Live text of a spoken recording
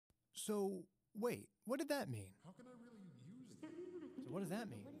So, wait, what did that mean? How can I really use that? So what does that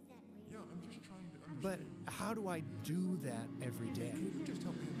mean? Yeah, I'm just trying to But understand. how do I do that every day? Can you just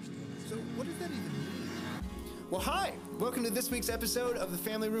help me understand this? So what does that even mean? Well, hi! Welcome to this week's episode of the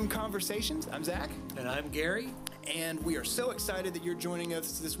Family Room Conversations. I'm Zach. And I'm Gary. And we are so excited that you're joining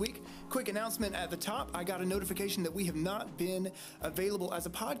us this week. Quick announcement at the top. I got a notification that we have not been available as a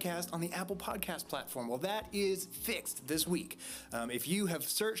podcast on the Apple Podcast platform. Well, that is fixed this week. If you have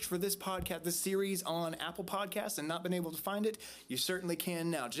searched for this podcast, this series on Apple Podcasts and not been able to find it, you certainly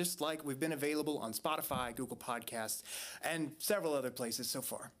can now, just like we've been available on Spotify, Google Podcasts, and several other places so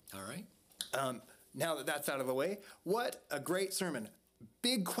far. All right. Now that that's out of the way, what a great sermon.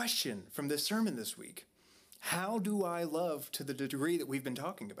 Big question from this sermon this week. How do I love to the degree that we've been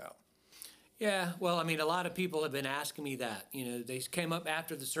talking about? Yeah, well, I mean, a lot of people have been asking me that. You know, they came up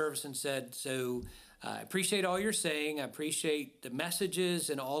after the service and said, so I appreciate all you're saying. I appreciate the messages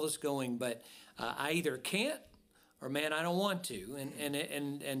and all that's going, but I either can't or, man, I don't want to.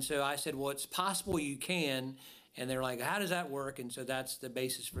 And so I said, well, it's possible you can. And they're like, how does that work? And so that's the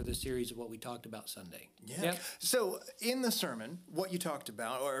basis for the series of what we talked about Sunday. Yeah. Yep. So in the sermon, what you talked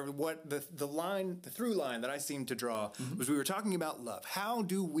about, or what the through line that I seemed to draw was we were talking about love. How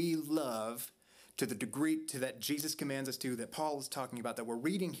do we love to the degree to that Jesus commands us to, that Paul is talking about, that we're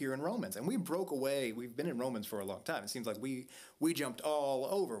reading here in Romans? And we broke away. We've been in Romans for a long time. It seems like we jumped all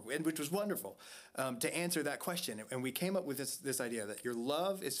over, which was wonderful, to answer that question. And we came up with this idea that your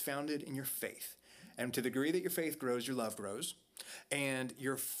love is founded in your faith. And to the degree that your faith grows, your love grows. And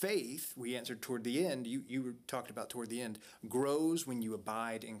your faith, we answered toward the end, you talked about toward the end, grows when you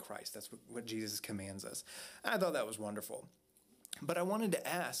abide in Christ. That's what Jesus commands us. I thought that was wonderful. But I wanted to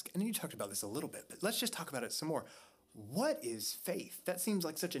ask, and you talked about this a little bit, but let's just talk about it some more. What is faith? That seems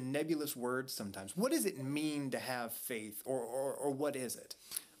like such a nebulous word sometimes. What does it mean to have faith, or what is it?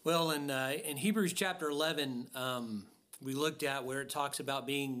 Well, in Hebrews chapter 11, we looked at where it talks about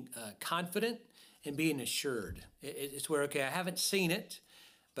being confident and being assured. It's where, okay, I haven't seen it,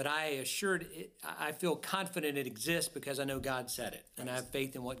 but I feel confident it exists because I know God said it, and I have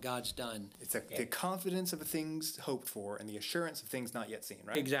faith in what God's done. It's the confidence of things hoped for and the assurance of things not yet seen,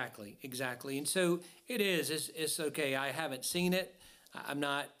 right? Exactly. And so it is. It's okay, I haven't seen it. I'm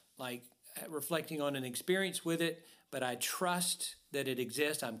not like reflecting on an experience with it, but I trust that it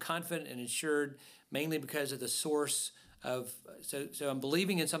exists. I'm confident and assured, mainly because of the source of, so I'm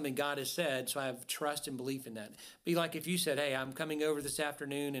believing in something God has said, so I have trust and belief in that. Be like if you said, hey, I'm coming over this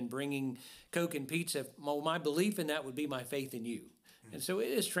afternoon and bringing Coke and pizza, well, my belief in that would be my faith in you. And so it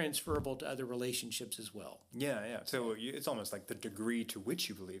is transferable to other relationships as well. Yeah. So it's almost like the degree to which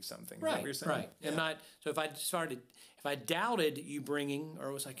you believe something. Is Right, that what you're saying? right. Yeah. So if I doubted you bringing,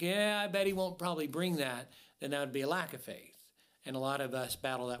 or was like, yeah, I bet he won't probably bring that, then that would be a lack of faith. And a lot of us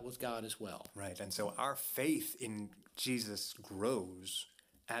battle that with God as well. Right. And so our faith in Jesus grows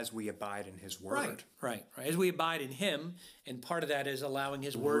as we abide in his word. Right. As we abide in him, and part of that is allowing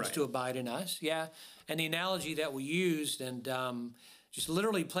his words to abide in us. Yeah. And the analogy that we used, and just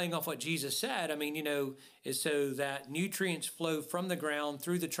literally playing off what Jesus said, I mean, is so that nutrients flow from the ground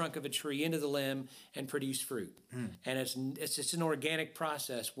through the trunk of a tree into the limb and produce fruit. And it's just an organic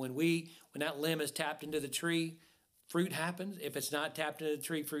process. When that limb is tapped into the tree, fruit happens. If it's not tapped into the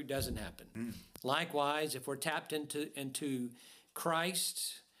tree, fruit doesn't happen. Likewise, if we're tapped into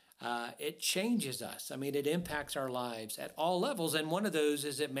Christ, it changes us. I mean, it impacts our lives at all levels. And one of those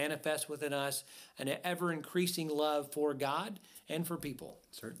is it manifests within us an ever-increasing love for God and for people.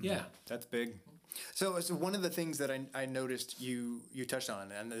 Certainly. Yeah. That's big. So one of the things that I noticed you touched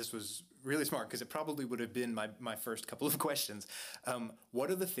on, and this was really smart because it probably would have been my first couple of questions.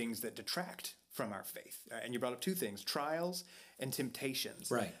 What are the things that detract from our faith? And you brought up two things, trials and temptations.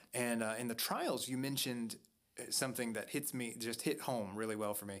 Right. And in the trials, you mentioned something that hit home really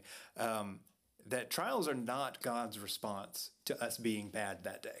well for me, that trials are not God's response to us being bad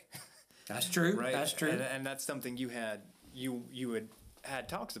that day. That's true. Right? That's true. And that's something you had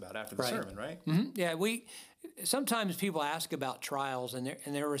talks about after the sermon, right? Mm-hmm. Yeah, sometimes people ask about trials, and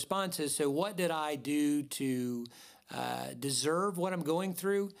their response is, so what did I do to deserve what I'm going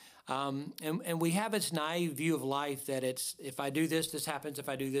through? And we have this naive view of life that it's, if I do this, this happens. If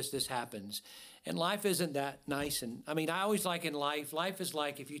I do this, this happens. And life isn't that nice. And I mean, I always like in life is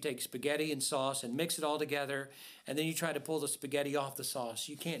like if you take spaghetti and sauce and mix it all together, and then you try to pull the spaghetti off the sauce.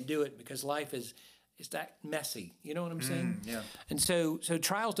 You can't do it because life is that messy. You know what I'm saying? Yeah. And so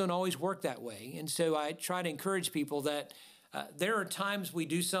trials don't always work that way. And so I try to encourage people that there are times we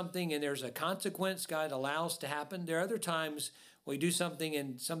do something and there's a consequence God allows to happen. There are other times we do something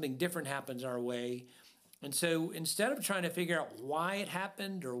and something different happens our way. And so instead of trying to figure out why it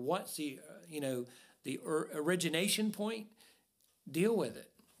happened or what's the origination point, deal with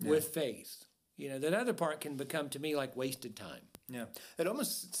it with faith. That other part can become to me like wasted time. Yeah, it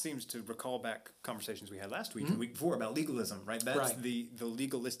almost seems to recall back conversations we had last week and the week before about legalism, right? That's the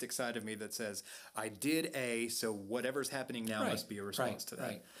legalistic side of me that says, I did A, so whatever's happening now must be a response to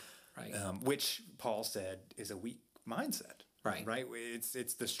that. Right. Which Paul said is a weak mindset. Right.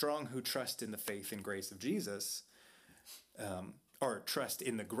 It's the strong who trust in the faith and grace of Jesus, or trust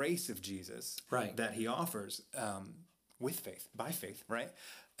in the grace of Jesus that he offers with faith, by faith, right?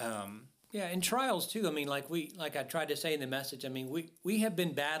 Yeah, and trials too. I mean, like I tried to say in the message, I mean, we have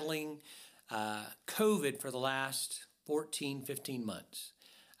been battling COVID for the last 14, 15 months.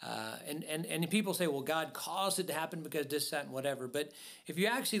 And people say, well, God caused it to happen because this, that, and whatever. But if you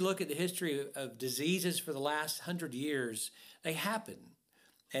actually look at the history of diseases for the last 100 years, they happen.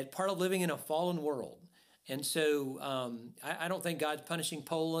 And part of living in a fallen world. And so I don't think God's punishing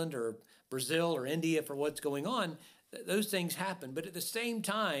Poland or Brazil or India for what's going on. Those things happen. But at the same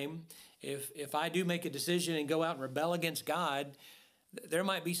time, if I do make a decision and go out and rebel against God, there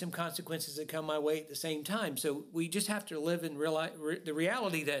might be some consequences that come my way at the same time. So we just have to live in the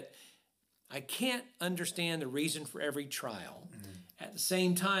reality that I can't understand the reason for every trial. Mm-hmm. At the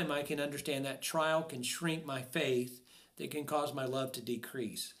same time, I can understand that trial can shrink my faith, that can cause my love to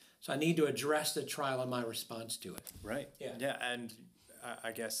decrease. So I need to address the trial and my response to it. Right. Yeah. And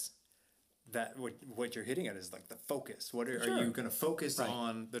I guess that what you're hitting at is like the focus. Are you going to focus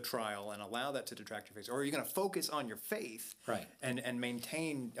on the trial and allow that to detract your faith? Or are you going to focus on your faith and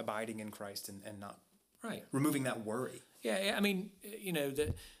maintain abiding in Christ and not removing that worry? Yeah, I mean,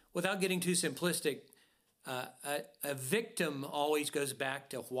 without getting too simplistic, a victim always goes back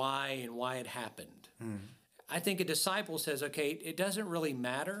to why it happened. Mm. I think a disciple says, okay, it doesn't really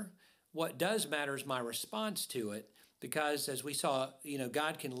matter. What does matter is my response to it. Because as we saw,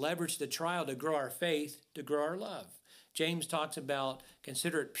 God can leverage the trial to grow our faith, to grow our love. James talks about,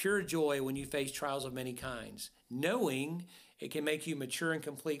 consider it pure joy when you face trials of many kinds, knowing it can make you mature and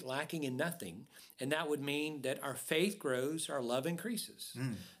complete, lacking in nothing. And that would mean that our faith grows, our love increases.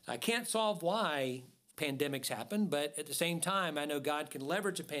 Mm. I can't solve why pandemics happen, but at the same time, I know God can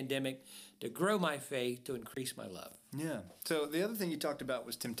leverage a pandemic to grow my faith, to increase my love. Yeah. So the other thing you talked about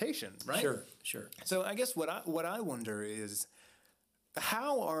was temptation, right? Sure. So I guess what I wonder is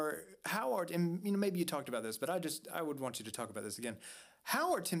how are and maybe you talked about this, but I would want you to talk about this again.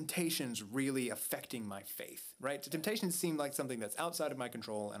 How are temptations really affecting my faith, right? So temptations seem like something that's outside of my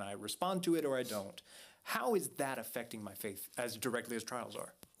control, and I respond to it or I don't. How is that affecting my faith as directly as trials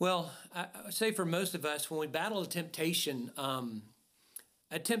are? Well, I would say for most of us, when we battle a temptation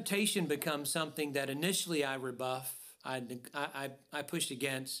becomes something that initially I rebuff, I pushed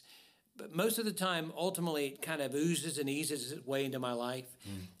against, but most of the time, ultimately, it kind of oozes and eases its way into my life.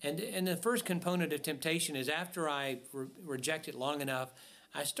 Mm. And the first component of temptation is after I reject it long enough,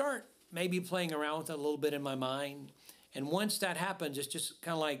 I start maybe playing around with it a little bit in my mind. And once that happens, it's just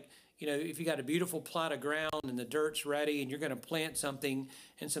kind of like, if you got a beautiful plot of ground and the dirt's ready and you're going to plant something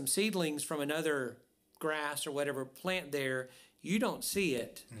and some seedlings from another grass or whatever plant there, you don't see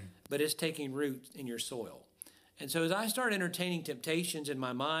it, but it's taking root in your soil. And so as I start entertaining temptations in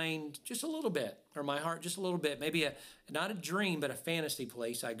my mind just a little bit, or my heart just a little bit, maybe not a dream, but a fantasy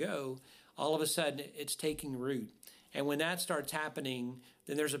place I go, all of a sudden it's taking root. And when that starts happening,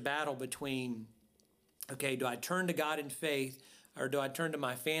 then there's a battle between, okay, do I turn to God in faith, or do I turn to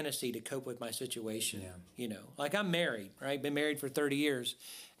my fantasy to cope with my situation? Yeah. Like I'm married, right? Been married for 30 years.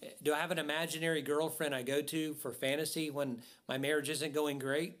 Do I have an imaginary girlfriend I go to for fantasy when my marriage isn't going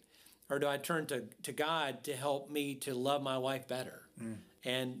great? Or do I turn to God to help me to love my wife better?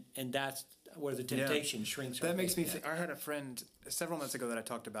 Mm. And that's where the temptation shrinks. That makes me think. I had a friend several months ago that I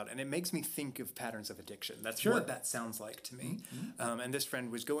talked about, and it makes me think of patterns of addiction. That's what that sounds like to me. Mm-hmm. And this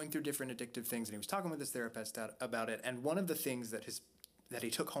friend was going through different addictive things, and he was talking with his therapist about it. And one of the things that he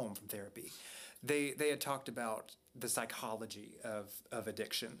took home from therapy, they had talked about the psychology of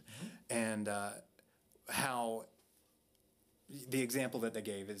addiction, and how the example that they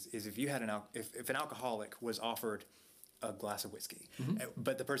gave is if you had if an alcoholic was offered a glass of whiskey,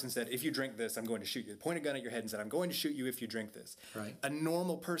 but the person said, if you drink this, I'm going to shoot you. Point a gun at your head and said, I'm going to shoot you if you drink this. Right. A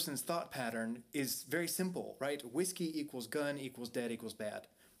normal person's thought pattern is very simple, right? Whiskey equals gun equals dead equals bad.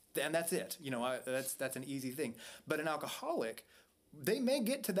 And that's it. That's an easy thing. But an alcoholic, they may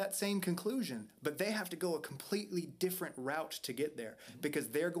get to that same conclusion, but they have to go a completely different route to get there, because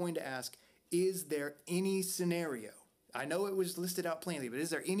they're going to ask, is there any scenario? I know it was listed out plainly, but is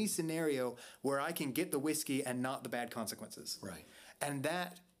there any scenario where I can get the whiskey and not the bad consequences? Right. And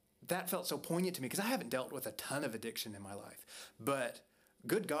that that felt so poignant to me because I haven't dealt with a ton of addiction in my life, but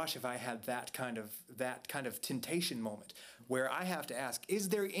good gosh, if I had that kind of temptation moment where I have to ask, is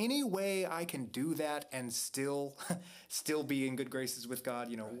there any way I can do that and still be in good graces with God?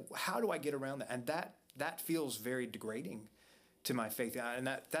 You know, how do I get around that? And that feels very degrading to my faith, and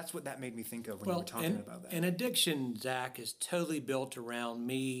that's what that made me think of when you were talking about that. And addiction, Zach, is totally built around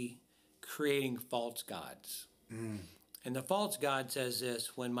me creating false gods. And the false god says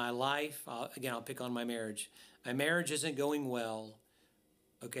this: when my life, I'll pick on my marriage isn't going well,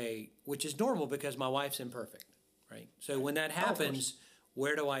 okay, which is normal because my wife's imperfect, right? So when that happens,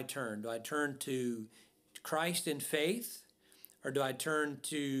 where do I turn? Do I turn to Christ in faith, or do I turn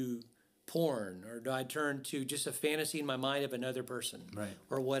to porn, or do I turn to just a fantasy in my mind of another person, right,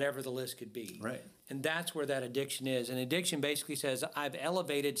 or whatever the list could be? Right. And that's where that addiction is. And addiction basically says I've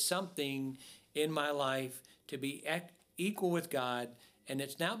elevated something in my life to be equal with God, and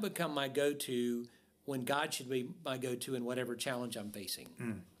it's now become my go-to when God should be my go-to in whatever challenge I'm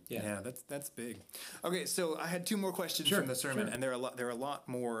facing. Yeah, that's big. Okay, so I had two more questions from the sermon, and there are a lot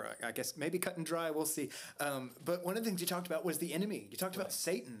more. I guess maybe cut and dry. We'll see. But one of the things you talked about was the enemy. You talked about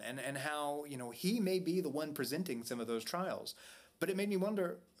Satan and how he may be the one presenting some of those trials. But it made me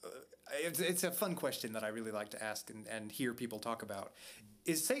wonder. It's a fun question that I really like to ask and hear people talk about.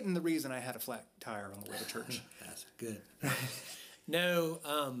 Is Satan the reason I had a flat tire on the way to church? That's good. No.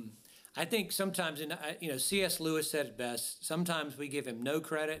 I think sometimes, C.S. Lewis said it best, sometimes we give him no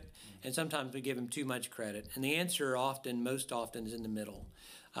credit and sometimes we give him too much credit. And the answer most often is in the middle.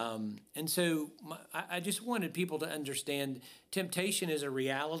 And so I just wanted people to understand temptation is a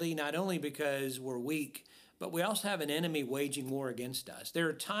reality, not only because we're weak, but we also have an enemy waging war against us. There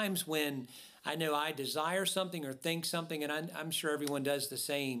are times when I know I desire something or think something, and I'm sure everyone does the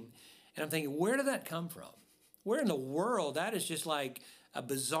same. And I'm thinking, where did that come from? Where in the world? That is just like a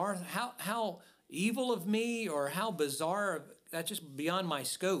bizarre, how evil of me, or how bizarre, that's just beyond my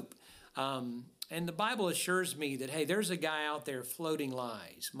scope. And the Bible assures me that, hey, there's a guy out there floating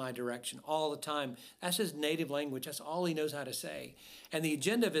lies my direction all the time. That's his native language. That's all he knows how to say. And the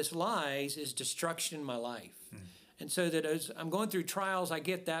agenda of his lies is destruction in my life. And so that as I'm going through trials, I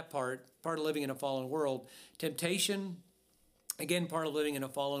get that part of living in a fallen world. Temptation, again, part of living in a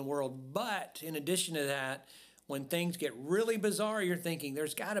fallen world. But in addition to that, when things get really bizarre, you're thinking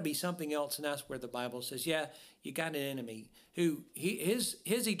there's got to be something else, and that's where the Bible says, yeah, you got an enemy who his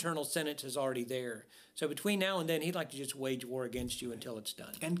eternal sentence is already there. So between now and then, he'd like to just wage war against you until it's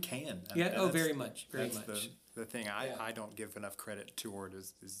done. And can. Very much. The thing I don't give enough credit toward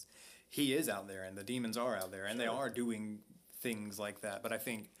is he is out there, and the demons are out there, and they are doing things like that. But I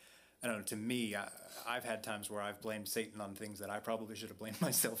think, I don't know, to me, I've had times where I've blamed Satan on things that I probably should have blamed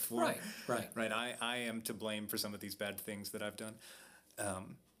myself for. Right. I am to blame for some of these bad things that I've done.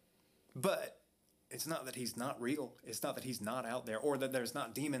 But it's not that he's not real. It's not that he's not out there, or that there's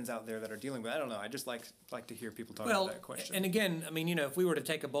not demons out there that are dealing with it. I don't know. I just like to hear people talk about that question. And again, I mean, if we were to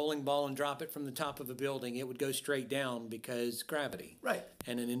take a bowling ball and drop it from the top of a building, it would go straight down because gravity. Right.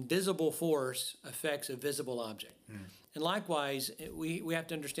 And an invisible force affects a visible object. And likewise, we have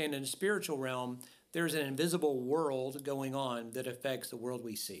to understand in the spiritual realm, there's an invisible world going on that affects the world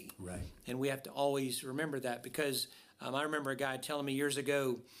we see. Right. And we have to always remember that because I remember a guy telling me years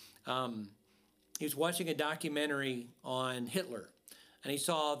ago, he was watching a documentary on Hitler, and he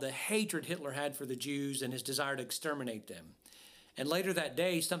saw the hatred Hitler had for the Jews and his desire to exterminate them. And later that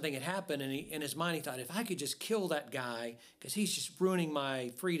day, something had happened, and in his mind he thought, if I could just kill that guy, because he's just ruining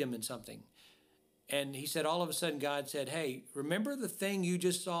my freedom and something. And he said, all of a sudden, God said, hey, remember the thing you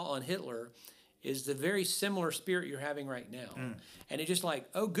just saw on Hitler is the very similar spirit you're having right now. And it's just like,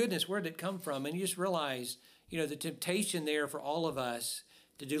 oh, goodness, where did it come from? And you just realize, the temptation there for all of us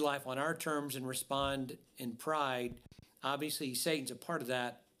to do life on our terms and respond in pride. Obviously, Satan's a part of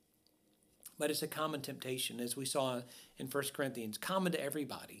that, but it's a common temptation, as we saw in 1 Corinthians, common to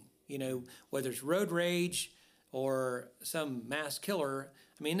everybody. Whether it's road rage or some mass killer,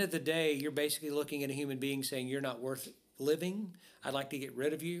 I mean, end of the day, you're basically looking at a human being saying, you're not worth living. I'd like to get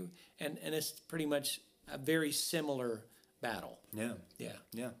rid of you. And it's pretty much a very similar battle. Yeah.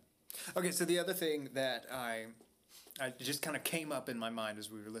 Okay, so the other thing that I just kind of came up in my mind as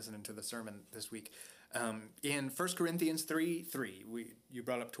we were listening to the sermon this week, in 1 Corinthians 3:3, you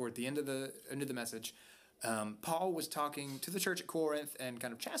brought up toward the end of the message, Paul was talking to the church at Corinth and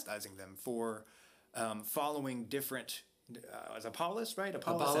kind of chastising them for following different. As Apollos, right?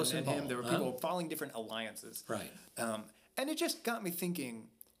 Apollos and him. There were people following different alliances. Right. And it just got me thinking,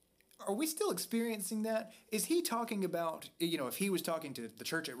 are we still experiencing that? Is he talking about, if he was talking to the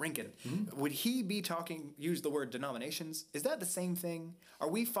church at Rincon, would he be use the word denominations? Is that the same thing? Are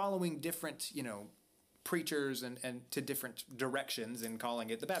we following different, preachers and to different directions and calling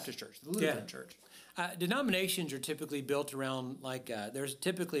it the Baptist church, the Lutheran church? Denominations are typically built around, there's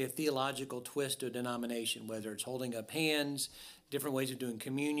typically a theological twist to a denomination, whether it's holding up hands, different ways of doing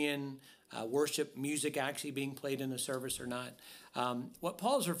communion, worship, music actually being played in the service or not. What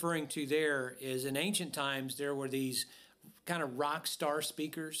Paul's referring to there is in ancient times, there were these kind of rock star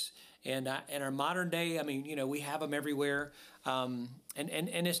speakers. And in our modern day, we have them everywhere. And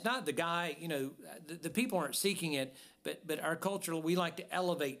it's not the guy, the people aren't seeking it, but our culture, we like to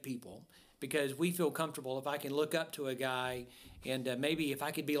elevate people because we feel comfortable if I can look up to a guy and maybe if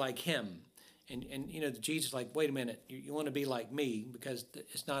I could be like him. And Jesus is like, wait a minute, you want to be like me because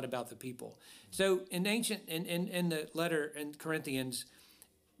it's not about the people. So in the letter in Corinthians,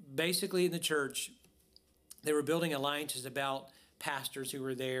 basically in the church, they were building alliances about pastors who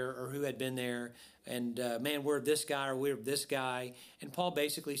were there or who had been there. And we're of this guy or we're of this guy. And Paul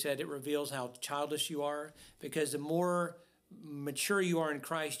basically said it reveals how childish you are because the more mature you are in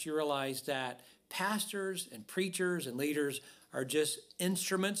Christ, you realize that pastors and preachers and leaders are just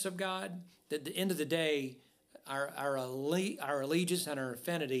instruments of God. At the end of the day, our allegiance and our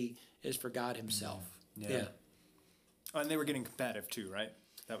affinity is for God himself. Yeah. Oh, and they were getting combative too, right?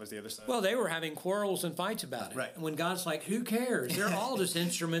 That was the other side. Well, they were having quarrels and fights about it. Right. And when God's like, who cares? They're all just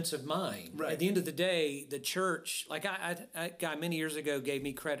instruments of mine. Right. At the end of the day, the church, a guy many years ago gave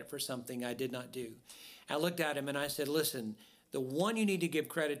me credit for something I did not do. I looked at him and I said, listen, the one you need to give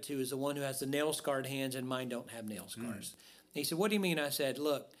credit to is the one who has the nail-scarred hands and mine don't have nail scars. He said, what do you mean? I said,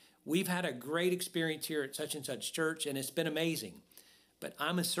 look, we've had a great experience here at such and such church, and it's been amazing. But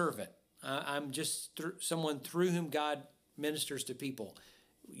I'm a servant. I'm just someone through whom God ministers to people.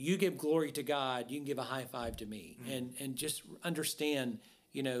 You give glory to God, you can give a high five to me. And just understand,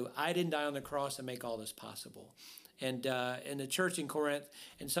 I didn't die on the cross to make all this possible. And in the church in Corinth,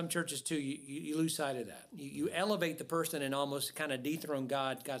 and some churches too, you lose sight of that. You elevate the person and almost kind of dethrone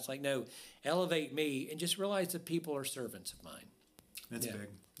God. God's like, no, elevate me, and just realize that people are servants of mine. That's big.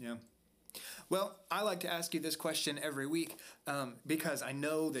 Yeah. Well, I like to ask you this question every week because I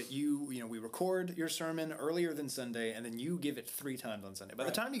know that we record your sermon earlier than Sunday, and then you give it 3 times on Sunday. By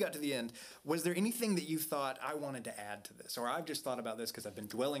the time you got to the end, was there anything that you thought, I wanted to add to this, or I've just thought about this because I've been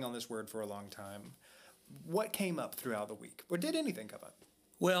dwelling on this word for a long time? What came up throughout the week, or did anything come up?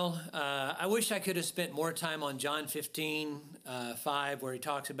 Well, I wish I could have spent more time on John 15:5, where he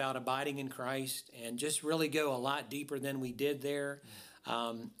talks about abiding in Christ, and just really go a lot deeper than we did there,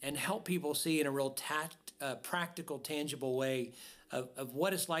 and help people see in a real practical, tangible way of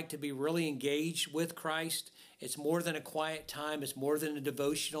what it's like to be really engaged with Christ. It's more than a quiet time. It's more than a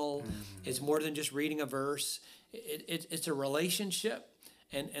devotional. It's more than just reading a verse. It's a relationship.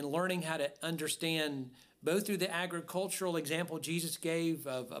 And learning how to understand both through the agricultural example Jesus gave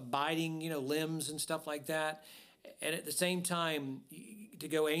of abiding, limbs and stuff like that, and at the same time to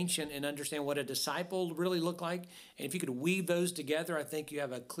go ancient and understand what a disciple really looked like. And if you could weave those together, I think you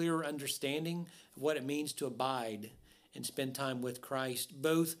have a clearer understanding of what it means to abide and spend time with Christ,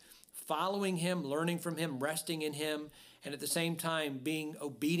 both following him, learning from him, resting in him, and at the same time being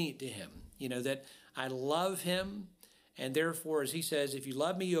obedient to him. That I love him. And therefore, as he says, if you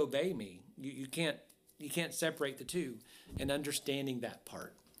love me, you obey me. You can't separate the two, and understanding that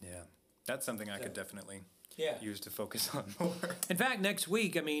part. Yeah, that's something I could definitely use to focus on more. In fact, next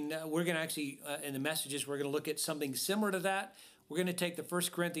week, we're going to actually, in the messages, we're going to look at something similar to that. We're going to take the 1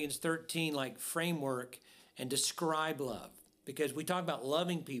 Corinthians 13 framework and describe love, because we talk about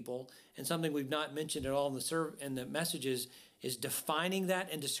loving people, and something we've not mentioned at all in the messages is defining that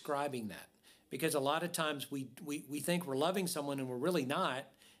and describing that. Because a lot of times we think we're loving someone and we're really not,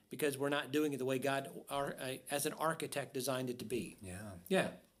 because we're not doing it the way God, as an architect, designed it to be. Yeah.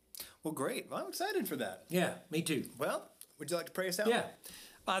 Well, great. Well, I'm excited for that. Yeah, me too. Well, would you like to pray us out? Yeah.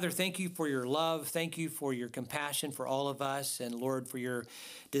 Father, thank you for your love. Thank you for your compassion for all of us. And Lord, for your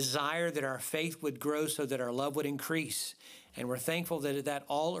desire that our faith would grow so that our love would increase. And we're thankful that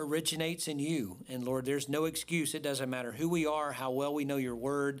all originates in you. And Lord, there's no excuse. It doesn't matter who we are, how well we know your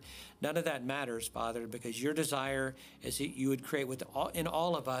word. None of that matters, Father, because your desire is that you would create in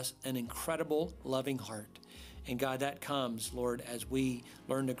all of us an incredible, loving heart. And God, that comes, Lord, as we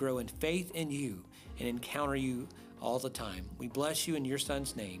learn to grow in faith in you and encounter you all the time. We bless you in your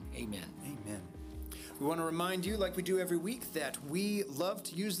Son's name. Amen. Amen. We want to remind you, like we do every week, that we love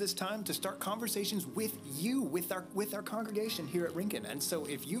to use this time to start conversations with you, with our congregation here at Rincon. And so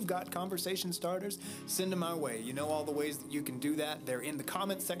if you've got conversation starters, send them our way. You know all the ways that you can do that. They're in the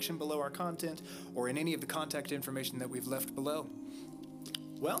comment section below our content or in any of the contact information that we've left below.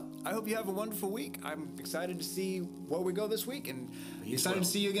 Well, I hope you have a wonderful week. I'm excited to see where we go this week and excited to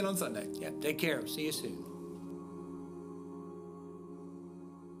see you again on Sunday. Yeah, take care. See you soon.